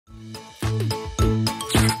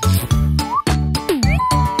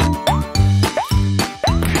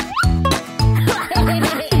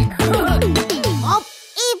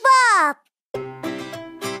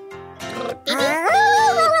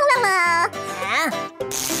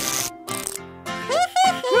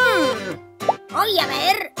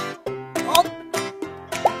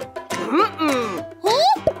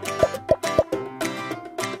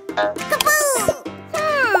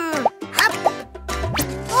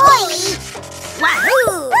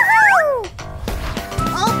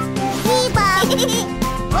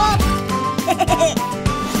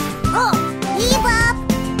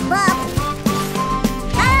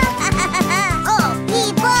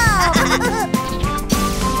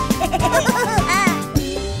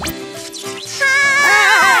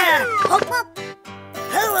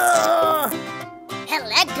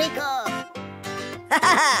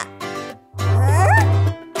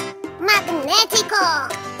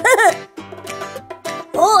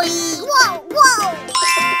¡Uy! ¡Wow, wow!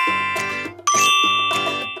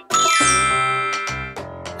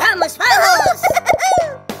 ¡Vamos, vamos!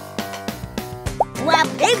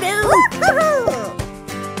 ¡Guapero!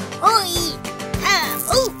 ¡Uy! ¡Ah!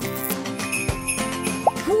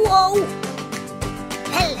 ¡Wow!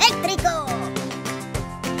 ¡Eléctrico!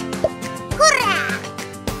 ¡Hurra!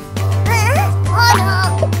 ¡Oh, no!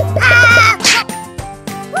 ¡Ah!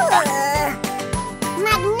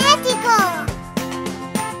 ¡Magnético!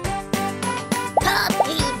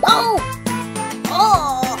 ¡Oh!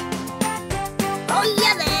 ¡Oh! ¡Voy a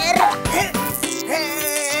ver!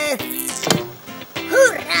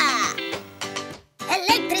 ¡Hurra!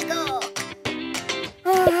 ¡Eléctrico!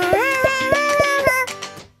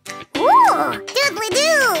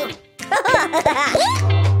 ¡Doodly-doo!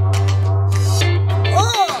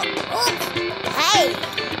 ¡Oh! ¡Hey!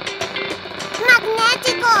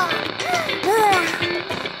 ¡Magnético!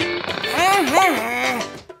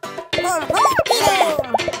 ¡Pum, pum, pum!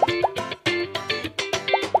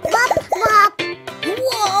 ¡Wop, wop!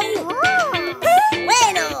 ¡Wow!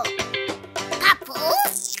 ¡Bueno! ¿Capu?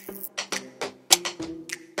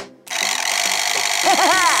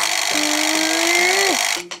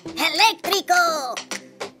 ¡Eléctrico!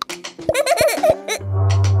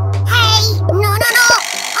 ¡Hey! ¡No, no, no!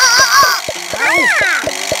 ¡Oh! ¡Ah!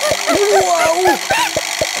 ¡Wow!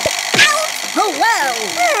 ¡Oh, wow!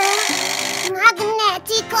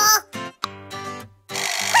 ¡Magnético!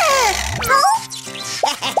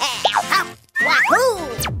 ¡Wahoo!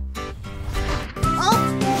 ¡Oh!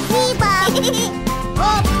 ¡Bebop!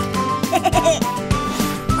 ¡Oh!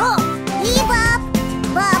 ¡Oh! ¡Bebop!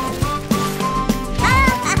 ¡Bop!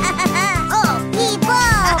 ¡Oh! ¡Bebop!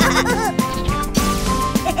 ¡Bop!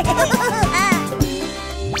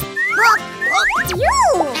 ¡Bop! ¡You!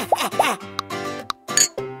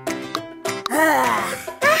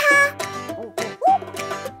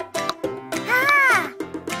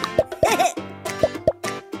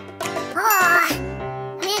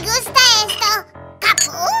 Me gusta esto.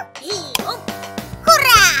 ¿Capu?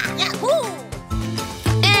 ¡Hurra! ¡Yahoo!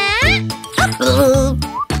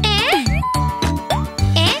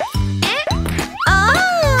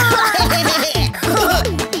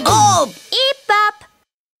 ¡Oh! ¡Y pop!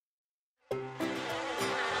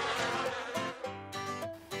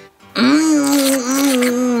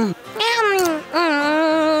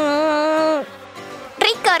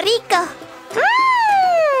 ¡Rico, rico!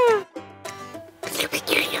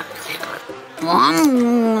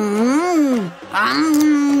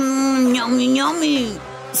 ¡Yummy, yummy!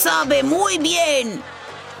 ¡Sabe muy bien!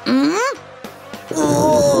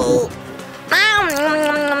 Oh.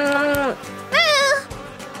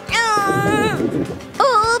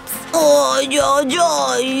 ¡Ups! ¡Ay, ay,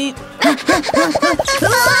 ay!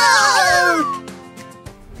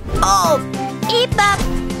 ¡Oh! ¡Y pop!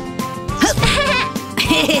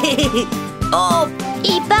 ¡Oh!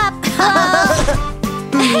 ¡Y pop!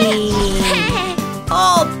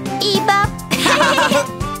 ¡Oh! ¡Y pop!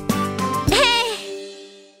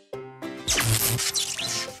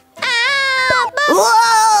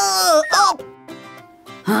 ¡Wow! ¡Oh!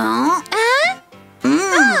 ¿Ah?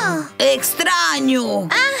 ¿Ah? ¡Extraño!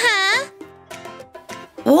 ¡Ajá!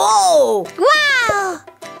 ¡Wow! ¡Guau!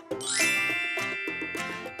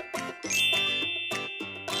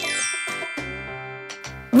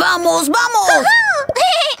 ¡Vamos, vamos!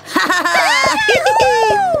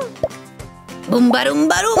 ¡Bumbarum,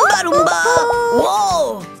 barum, barumba!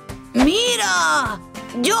 ¡Wow! ¡Mira!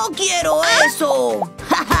 ¡Yo quiero eso!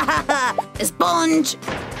 ¡Sponge!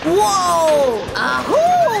 ¡Wow! ¡Ajú!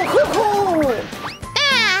 ¡Jujú!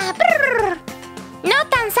 ¡Ah! ¡Brr! ¡No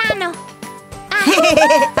tan sano!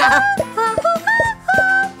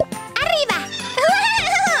 ¡Arriba!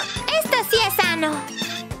 ¡Esto sí es sano!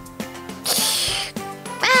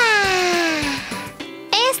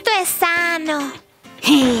 ¡Esto es sano!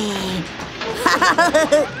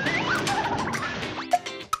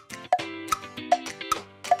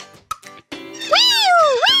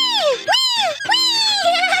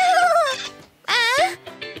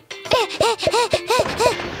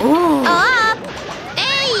 ¡Oh!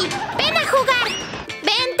 ¡Ey! ¡Ven a jugar!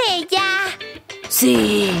 ¡Vente ya!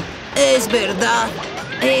 Sí, es verdad.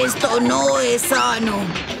 Esto no es sano.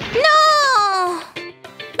 ¡No!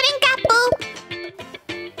 ¡Brinca, Pup!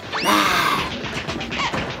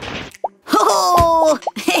 ¡Oh!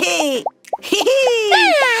 ¡Jeje! ¡Jeje!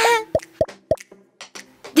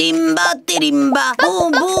 ¡Timba, tirimba!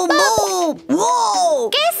 ¡Bum, bum, bum! ¡Wow!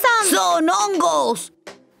 ¿Qué son? ¡Son hongos!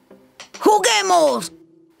 ¡Juguemos!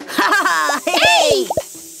 ¡Ja, ja, ja! ¡Hey!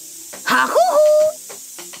 ¡Jajuju!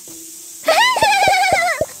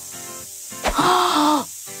 ¡Oh!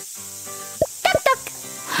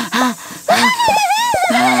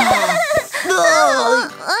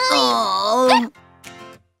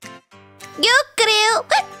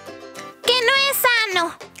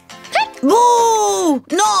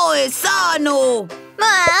 es sano!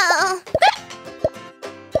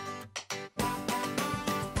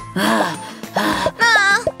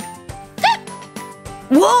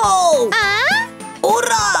 ¡Wow!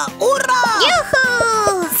 ¡Hurra! ¡Hurra!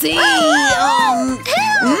 ¡Yujú! Sí.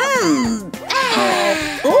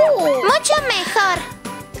 Mucho mejor.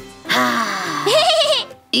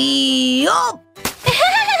 Y ¡oh!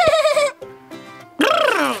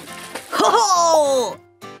 ¡Oh!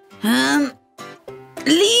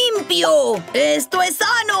 ¡Limpio! ¡Esto es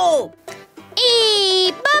sano!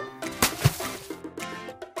 Y ¡pop!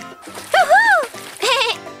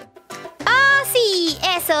 ¡Oh, sí!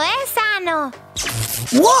 ¡Eso es sano!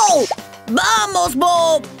 ¡Wow! ¡Vamos,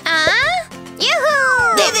 Bob!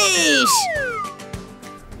 ¡Yujú! ¡Divish!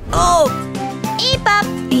 ¡Oh! Y pop.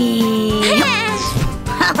 Y...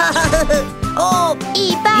 ¡Oh!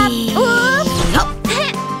 Y pop. Y...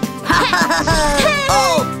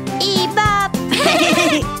 ¡Oh! Y pop.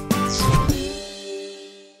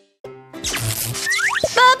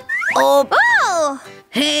 Pop. ¡Oh! ¡Oh!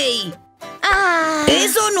 ¡Hey!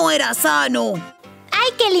 Eso no era sano.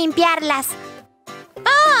 Hay que limpiarlas.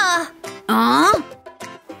 ¡Oh! ¿Ah?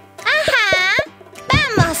 ¡Ajá!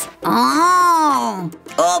 ¡Vamos! ¡Ah!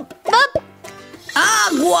 ¡Oh! ¡Pop!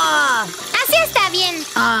 ¡Agua! Así está bien.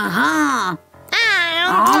 ¡Ajá!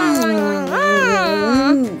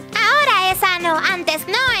 Ahora es sano. Antes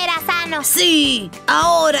no era sano. Sí,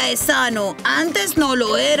 ahora es sano. Antes no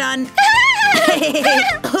lo eran.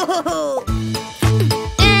 ¡Oh!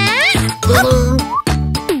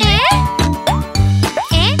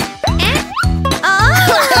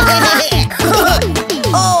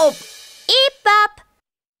 Y pop.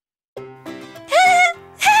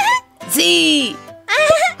 ¡Sí!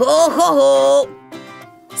 ¡Oh, oh, oh!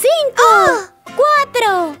 5,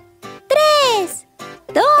 4, 3,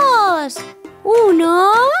 2,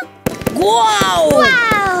 1. ¡Guau!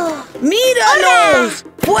 ¡Wow! ¡Míralos!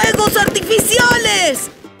 ¡Fuegos artificiales!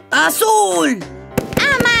 ¡Azul!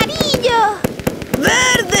 ¡Amarillo!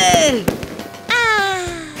 ¡Verde!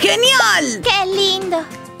 ¡Genial! ¡Qué lindo!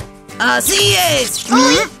 ¡Así es!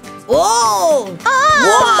 ¡Uy! ¡Oh!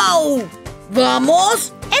 ¡Wow!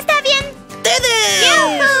 ¿Vamos? ¡Está bien! ¡Tedes!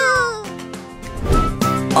 ¡Yujú!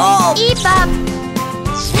 ¡Oh! Y pop.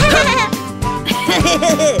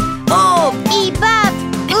 ¡Oh! Y pop.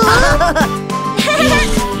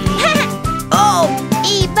 ¡Oh!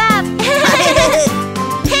 Y pop.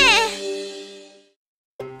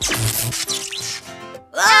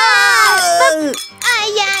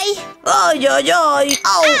 ¡Ay, ay! ¡Ay, ay, ay!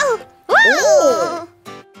 ¡Au! ¡Au!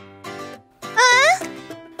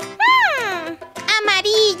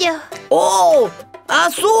 Amarillo. ¡Oh!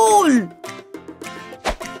 ¡Azul!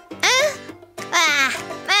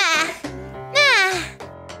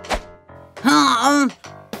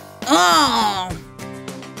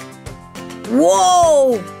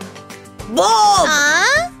 ¡Wow! ¡Bob!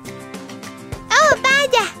 ¡Oh,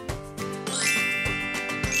 vaya!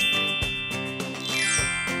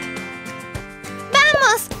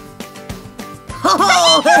 ¡Vamos!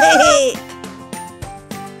 ¡Oh!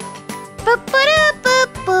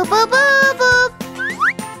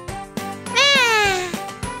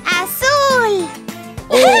 ¡Azul!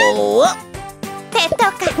 ¡Oh! Te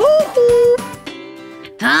toca.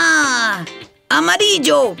 ¡Ah!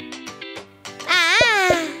 ¡Amarillo!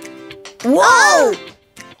 ¡Wow! ¡Oh!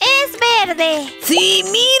 ¡Es verde! ¡Sí,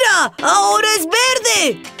 mira! ¡Ahora es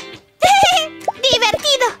verde!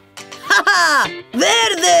 ¡Divertido! ¡Ja, ja!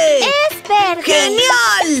 ¡Verde! ¡Es verde!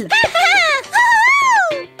 ¡Genial!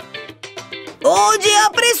 ¡Oye,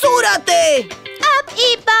 apresúrate! ¡Up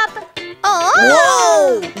y pop! ¡Oh!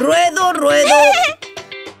 ¡Wow! ¡Ruedo, ruedo!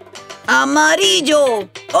 ¡Amarillo!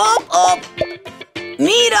 ¡Op, op!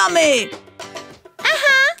 ¡Mírame!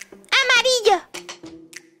 ¡Ajá! ¡Amarillo!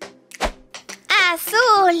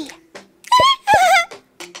 ¡Azul!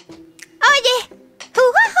 ¡Oye!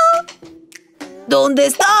 ¿Dónde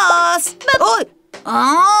estás? ¡Oh!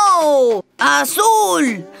 ¡Oh!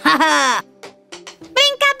 ¡Azul! ¡Ja, ja!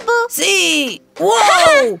 ¡Brinca, Bu! ¡Sí!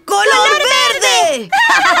 ¡Wow! ¡Color verde!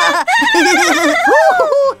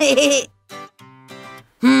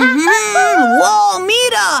 ¡Wow!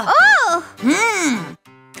 ¡Mira! ¡Oh!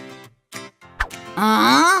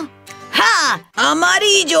 ¿Ah? ¡Ja!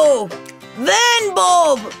 ¡Amarillo! ¡Ven,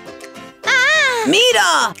 Bob!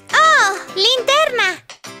 ¡Mira! ¡Oh! ¡Linterna!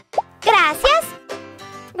 ¡Gracias!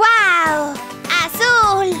 ¡Wow!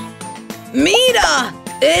 ¡Azul! ¡Mira!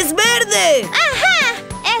 ¡Es verde! ¡Ajá!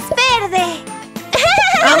 ¡Es verde!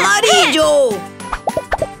 ¡Amarillo!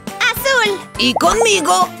 ¡Azul! Y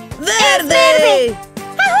conmigo, verde. verde.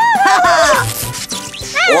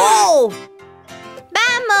 ¡Wow!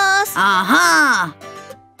 ¡Vamos! ¡Ajá!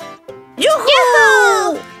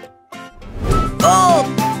 ¡Yujú! ¡Oh!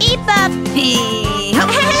 Y pop. Y hop.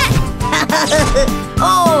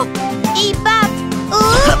 ¡Oh! Y pop.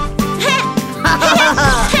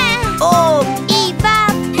 ¡Oh! Y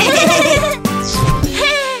pop.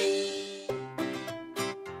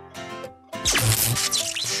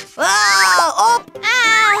 ¡Ah! ¡Oh!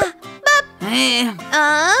 Ah, pop.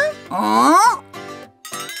 Ah. ¿Oh?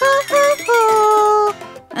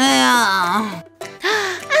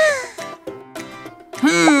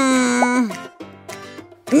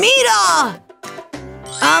 ¡Mira!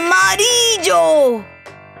 ¡Amarillo!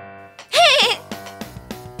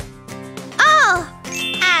 Oh,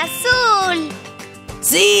 azul.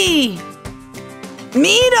 ¡Sí!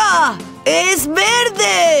 ¡Mira! ¡Es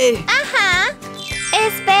verde! Ajá,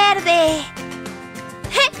 es verde.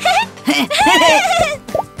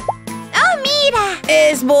 Oh, mira.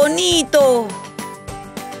 ¡Es bonito!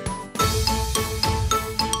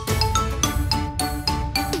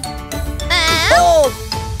 Ah, ¡Oh!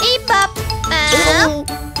 y pop. Ah.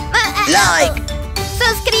 ¡Like!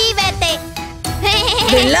 Suscríbete.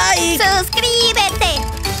 ¡Den like! Suscríbete.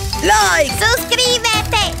 ¡Like!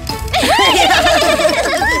 Suscríbete.